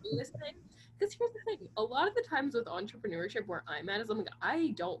like doing this thing. Because here's the thing: a lot of the times with entrepreneurship, where I'm at is I'm like,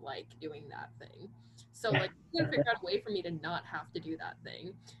 I don't like doing that thing. So like, you gotta figure out a way for me to not have to do that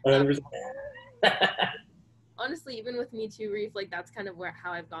thing. Honestly, even with Me Too Reef, like that's kind of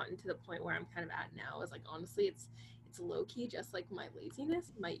how I've gotten to the point where I'm kind of at now. Is like honestly, it's low key just like my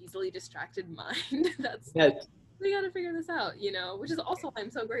laziness, my easily distracted mind. That's we got to figure this out, you know, which is also why I'm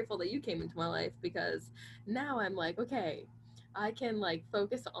so grateful that you came into my life, because now I'm like, okay, I can like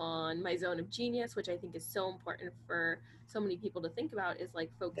focus on my zone of genius, which I think is so important for so many people to think about, is like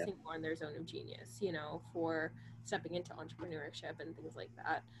focusing more on their zone of genius, you know, for stepping into entrepreneurship and things like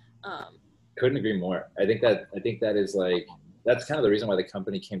that. Couldn't agree more. I think that is like, that's kind of the reason why the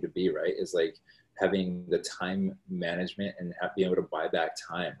company came to be, right? Is like having the time management and being able to buy back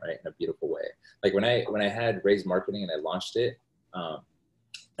time, right, in a beautiful way. Like when I had Raise Marketing and I launched it,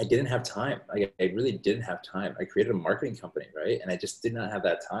 I didn't have time. I really didn't have time. I created a marketing company, right, and I just did not have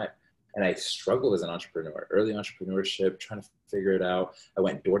that time. And I struggled as an entrepreneur, early entrepreneurship, trying to figure it out. I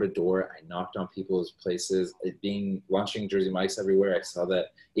went door to door. I knocked on people's places. Launching Jersey Mike's everywhere, I saw that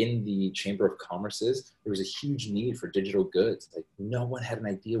in the Chamber of Commerce's, there was a huge need for digital goods. Like no one had an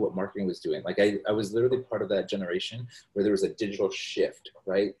idea what marketing was doing. Like I was literally part of that generation where there was a digital shift,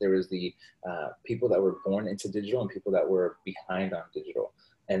 right? There was the people that were born into digital and people that were behind on digital.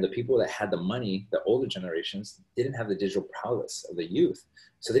 And the people that had the money, the older generations, didn't have the digital prowess of the youth.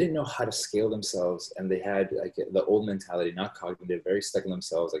 So they didn't know how to scale themselves. And they had like the old mentality, not cognitive, very stuck in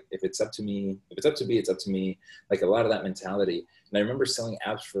themselves. Like if it's up to me, if it's up to me, it's up to me. Like a lot of that mentality. And I remember selling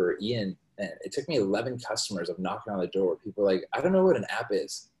apps for Ian, and it took me 11 customers of knocking on the door where people were like, I don't know what an app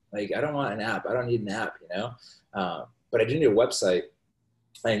is. Like, I don't want an app. I don't need an app, you know? But I do need a website.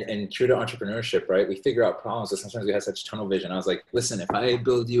 And true to entrepreneurship, right? We figure out problems, but sometimes we have such tunnel vision. I was like, listen, if I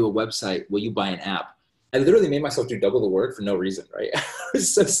build you a website, will you buy an app? I literally made myself do double the work for no reason, right? I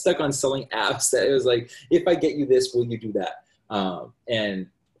was so stuck on selling apps that it was like, if I get you this, will you do that? And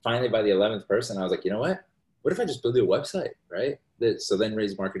finally, by the 11th person, I was like, you know what? What if I just build you a website, right? So then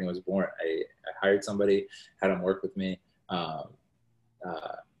Raise Marketing was born. I hired somebody, had them work with me, got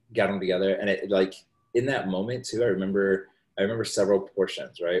them together. And it like in that moment too, I remember several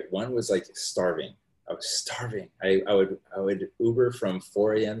portions, right? One was like starving. I was starving. I would Uber from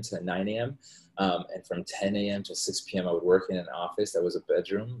 4 a.m. to 9 a.m. And from 10 a.m. to 6 p.m. I would work in an office that was a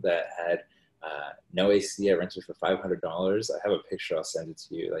bedroom that had no AC. I rented for $500. I have a picture. I'll send it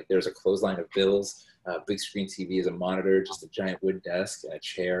to you. Like there's a clothesline of bills, big screen TV as a monitor, just a giant wood desk and a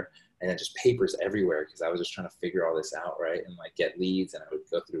chair, and then just papers everywhere because I was just trying to figure all this out, right? And like get leads, and I would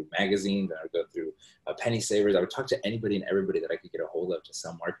go through magazines, and I would go through penny savers. I would talk to anybody and everybody that I could get a hold of to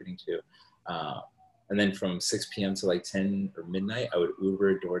sell marketing to. And then from 6 p.m. to like 10 or midnight, I would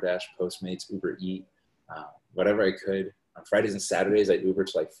Uber, DoorDash, Postmates, Uber Eat, whatever I could. On Fridays and Saturdays, I'd Uber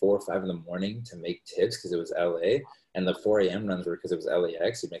to like 4 or 5 in the morning to make tips because it was LA. And the 4 a.m. runs were because it was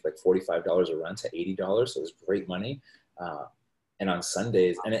LAX. You'd make like $45 a run to $80. So it was great money. And on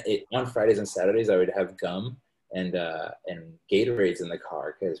Sundays, and on Fridays and Saturdays, I would have gum and Gatorades in the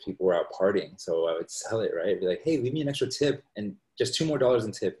car because people were out partying. So I would sell it, right? I'd be like, hey, leave me an extra tip and just $2 more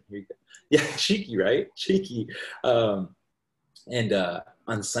in tip. Here you go. Yeah, cheeky, right? Cheeky. And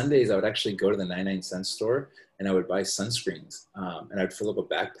on Sundays, I would actually go to the 99-cent store and I would buy sunscreens. And I'd fill up a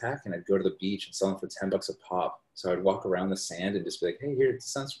backpack and I'd go to the beach and sell them for $10 a pop. So I'd walk around the sand and just be like, hey, here's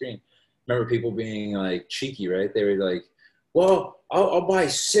sunscreen. Remember people being like cheeky, right? They were like, well, I'll buy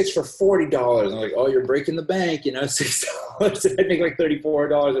 6 for $40. I'm like, oh, you're breaking the bank, you know, $6. I'd make like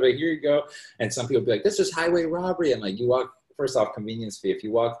 $34. I'm like, here you go. And some people would be like, this is highway robbery. I'm like, you walk, first off, convenience fee. If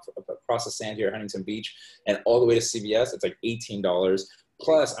you walk across the sand here at Huntington Beach and all the way to CVS, it's like $18.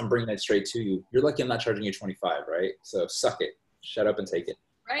 Plus, I'm bringing that straight to you. You're lucky I'm not charging you $25, right? So suck it. Shut up and take it.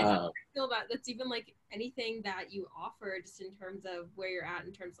 Right. How do you feel about that's even like anything that you offer just in terms of where you're at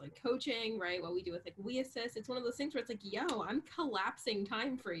in terms of like coaching, right? What we do with like We Assist. It's one of those things where it's like, yo, I'm collapsing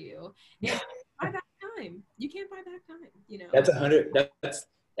time for you. And buy back time. You can't buy back time, you know? That's 100.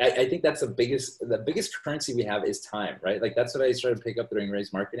 I think that's the biggest currency we have is time, right? Like that's what I started to pick up during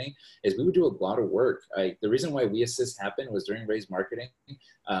Raise Marketing is we would do a lot of work. The reason why We Assist happened was during Raise Marketing.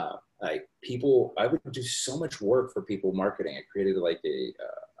 I would do so much work for people marketing. I created like a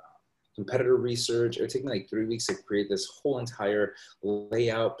competitor research. It would take me like 3 weeks to create this whole entire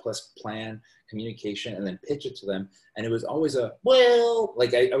layout plus plan, communication, and then pitch it to them. And it was always I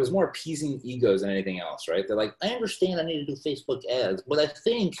was more appeasing egos than anything else, right? They're like, I understand I need to do Facebook ads, but I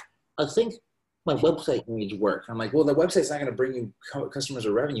think my website needs work. I'm like, well, the website's not going to bring you customers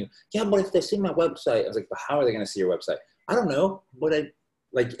or revenue. Yeah, but if they see my website, I was like, but how are they going to see your website? I don't know, but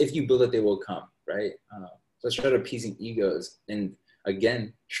if you build it, they will come, right? So I started appeasing egos, and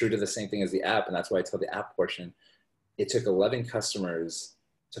again, true to the same thing as the app, and that's why I tell the app portion. It took 11 customers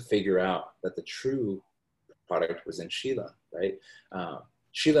to figure out that the true product was in Sheila, right?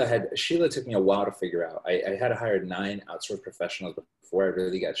 Sheila took me a while to figure out. I had to hire 9 outsourced professionals before I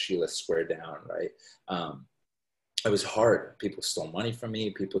really got Sheila squared down, right? It was hard. People stole money from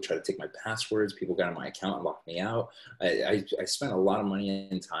me. People tried to take my passwords. People got on my account and locked me out. I spent a lot of money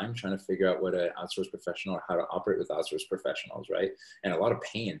and time trying to figure out what an outsourced professional or how to operate with outsourced professionals, right? And a lot of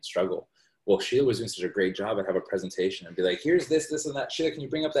pain and struggle. Well, Sheila was doing such a great job. I'd have a presentation and be like, here's this, this, and that. Sheila, can you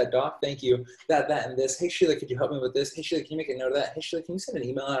bring up that doc? Thank you. That, and this. Hey, Sheila, could you help me with this? Hey, Sheila, can you make a note of that? Hey, Sheila, can you send an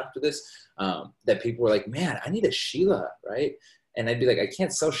email after this? That people were like, man, I need a Sheila, right? And I'd be like, I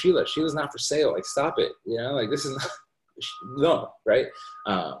can't sell Sheila. Sheila's not for sale. Like, stop it. You know, like this is not, no, right?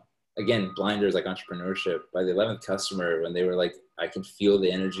 Again, blinders like entrepreneurship. By the 11th customer, when they were like, I can feel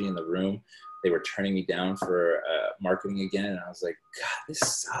the energy in the room, they were turning me down for marketing again. And I was like, God, this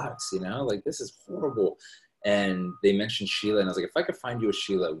sucks, you know, like this is horrible. And they mentioned Sheila. And I was like, if I could find you a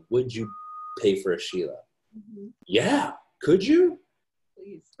Sheila, would you pay for a Sheila? Mm-hmm. Yeah. Could you?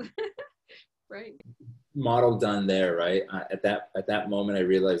 Please. Right. Model done there, right? At that moment, I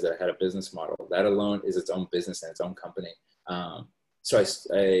realized that I had a business model. That alone is its own business and its own company. So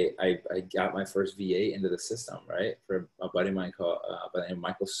I got my first VA into the system, right? For a buddy of mine called by the name of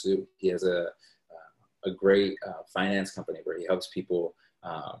Michael Su. He has a great finance company where he helps people.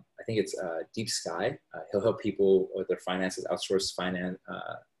 I think it's Deep Sky. He'll help people with their finances, outsource finance,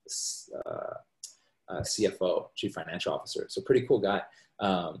 CFO, Chief Financial Officer. So pretty cool guy.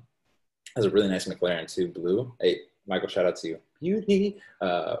 Has a really nice McLaren too, blue. Hey, Michael, shout out to you. Beauty.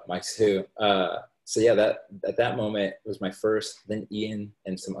 Mike too. So yeah, that at that moment was my first. Then Ian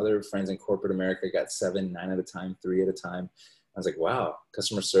and some other friends in corporate America got 7, 9 at a time, 3 at a time. I was like, wow,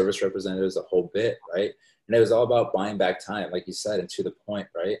 customer service representatives, a whole bit, right? And it was all about buying back time, like you said, and to the point,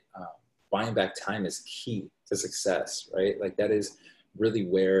 right? Buying back time is key to success, right? Like that is really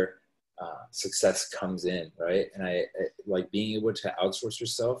where success comes in, right? And I like being able to outsource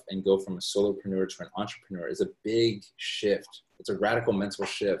yourself and go from a solopreneur to an entrepreneur is a big shift. It's a radical mental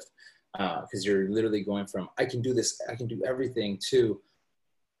shift because you're literally going from, I can do this, I can do everything, to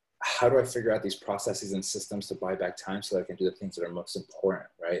how do I figure out these processes and systems to buy back time so that I can do the things that are most important,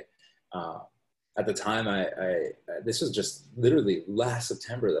 right? At the time, this was just literally last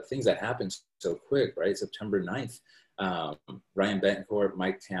September, the things that happened so quick, right? September 9th, Ryan Betancourt,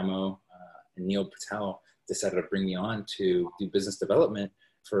 Mike Camo, and Neil Patel decided to bring me on to do business development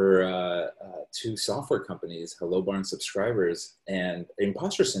for 2 software companies, Hello Barn subscribers, and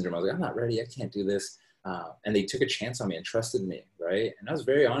imposter syndrome. I was like, I'm not ready. I can't do this. And they took a chance on me and trusted me, right? And I was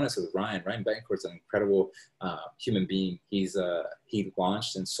very honest with Ryan. Ryan Betancourt's an incredible human being. He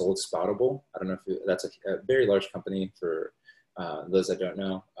launched and sold Spoutable. I don't know if that's a very large company for those that don't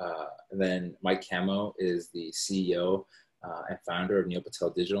know. And then Mike Camo is the CEO and founder of Neil Patel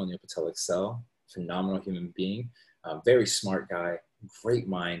Digital, Neil Patel Excel. Phenomenal human being, very smart guy, great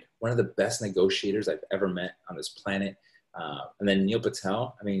mind, one of the best negotiators I've ever met on this planet. And then Neil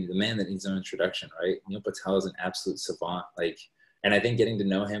Patel, I mean, the man that needs no introduction, right? Neil Patel is an absolute savant. And I think getting to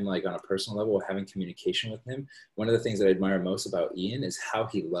know him like on a personal level, having communication with him, one of the things that I admire most about Ian is how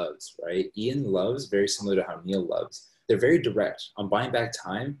he loves, right? Ian loves very similar to how Neil loves. They're very direct. On buying back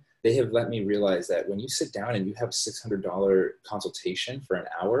time, they have let me realize that when you sit down and you have a $600 consultation for an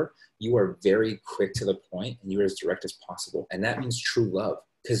hour, you are very quick to the point and you're as direct as possible. And that means true love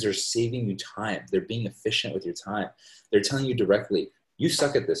because they're saving you time. They're being efficient with your time. They're telling you directly, you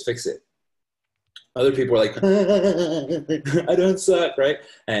suck at this, fix it. Other people are like, I don't suck, right?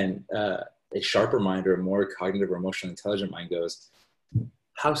 And a sharper mind or a more cognitive or emotionally intelligent mind goes,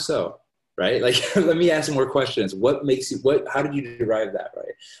 how so? right? Like, let me ask more questions. What makes you, how did you derive that,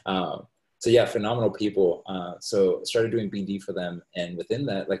 right? So yeah, phenomenal people. So I started doing BD for them. And within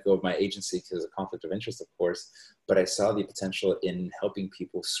that, let go of my agency because of conflict of interest, of course, but I saw the potential in helping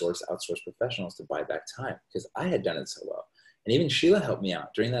people source outsourced professionals to buy back time because I had done it so well. And even Sheila helped me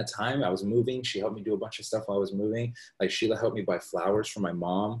out during that time. I was moving. She helped me do a bunch of stuff while I was moving. Like Sheila helped me buy flowers for my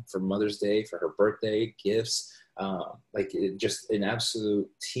mom for Mother's Day, for her birthday, gifts. Just an absolute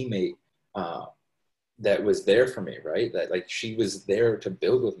teammate that was there for me, right? That like she was there to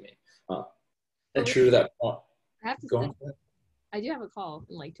build with me. And true to that point. I have to Go say, on. I do have a call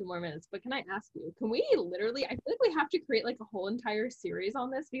in like 2 more minutes, but can I ask you, can we literally, I feel like we have to create like a whole entire series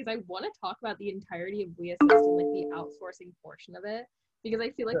on this because I want to talk about the entirety of We Assist and like the outsourcing portion of it because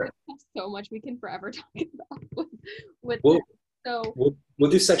I feel like Sure. there's so much we can forever talk about with We'll, this. So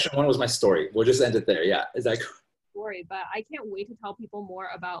we'll do section one was my story. We'll just end it there. Yeah. Is that cool? story, but I can't wait to tell people more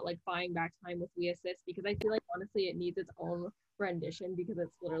about like buying back time with We Assist because I feel like honestly it needs its own rendition because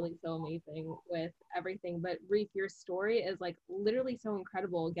it's literally so amazing with everything. But Reef, your story is like literally so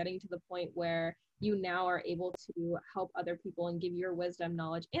incredible, getting to the point where you now are able to help other people and give your wisdom,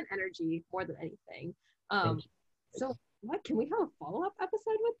 knowledge, and energy more than anything. Thank So what can we have a follow-up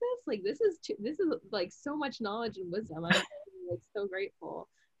episode with this? Like this is like so much knowledge and wisdom. I'm like so grateful.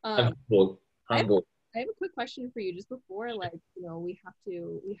 you. I'm humbled. I have Humbled. I have a quick question for you just before like, we have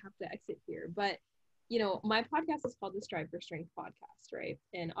to exit here. But, my podcast is called the Strive for Strength podcast, right?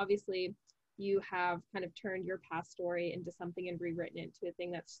 And obviously you have kind of turned your past story into something and rewritten it to a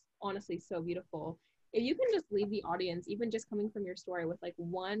thing that's honestly so beautiful. If you can just leave the audience, even just coming from your story with like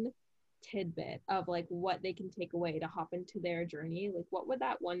one tidbit of like what they can take away to hop into their journey, like what would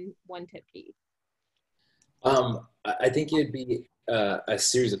that one tip be? I think it'd be a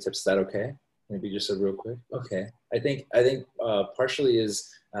series of tips. Is that okay? Maybe just a real quick. Okay. I think partially is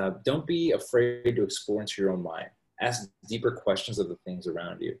don't be afraid to explore into your own mind. Ask deeper questions of the things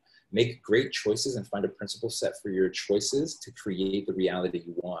around you. Make great choices and find a principle set for your choices to create the reality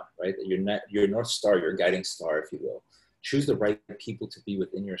you want. Right. Your North Star, your guiding star, if you will. Choose the right people to be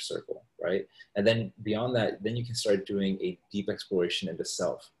within your circle. Right. And then beyond that, then you can start doing a deep exploration into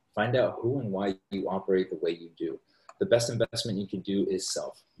self. Find out who and why you operate the way you do. The best investment you can do is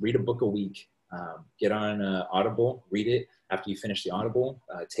self. Read a book a week. Get on Audible, read it. After you finish the Audible,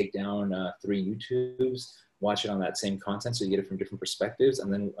 take down 3 YouTubes, watch it on that same content so you get it from different perspectives,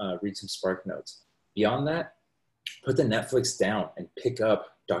 and then read some Spark Notes. Beyond that, put the Netflix down and pick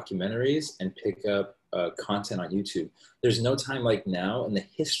up documentaries and pick up content on YouTube. There's no time like now in the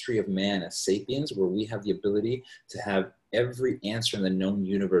history of man as sapiens where we have the ability to have every answer in the known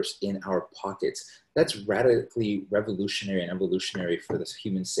universe in our pockets. That's radically revolutionary and evolutionary for this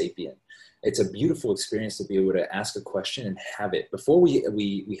human sapien. It's a beautiful experience to be able to ask a question and have it. Before we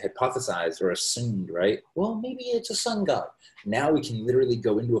hypothesized or assumed, right? Well, maybe it's a sun god. Now we can literally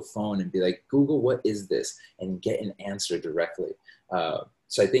go into a phone and be like, Google, what is this? And get an answer directly.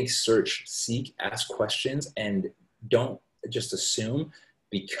 So I think search, seek, ask questions, and don't just assume.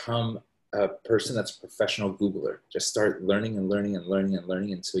 Become a person that's a professional Googler. Just start learning and learning and learning and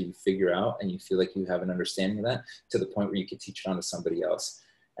learning until you figure out and you feel like you have an understanding of that to the point where you can teach it on to somebody else.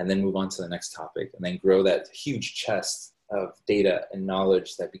 And then move on to the next topic and then grow that huge chest of data and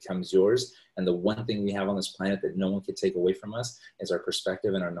knowledge that becomes yours. And the one thing we have on this planet that no one can take away from us is our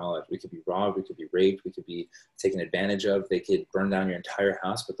perspective and our knowledge. We could be robbed, we could be raped, we could be taken advantage of, they could burn down your entire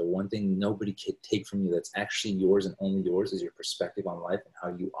house, but the one thing nobody could take from you that's actually yours and only yours is your perspective on life and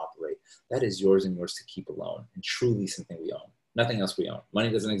how you operate. That is yours and yours to keep alone, and truly something we own. Nothing else we own.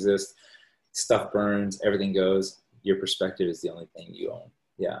 Money doesn't exist, stuff burns, everything goes. Your perspective is the only thing you own.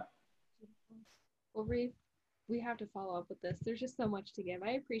 Yeah. Well, Reef, we have to follow up with this. There's just so much to give.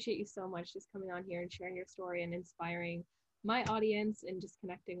 I appreciate you so much just coming on here and sharing your story and inspiring my audience and just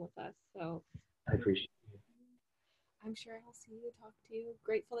connecting with us. So I appreciate you. I'm sure I'll see you, talk to you.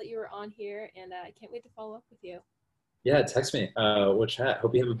 Grateful that you were on here, and I can't wait to follow up with you. Yeah, text me. We'll chat.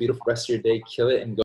 Hope you have a beautiful rest of your day. Kill it and go.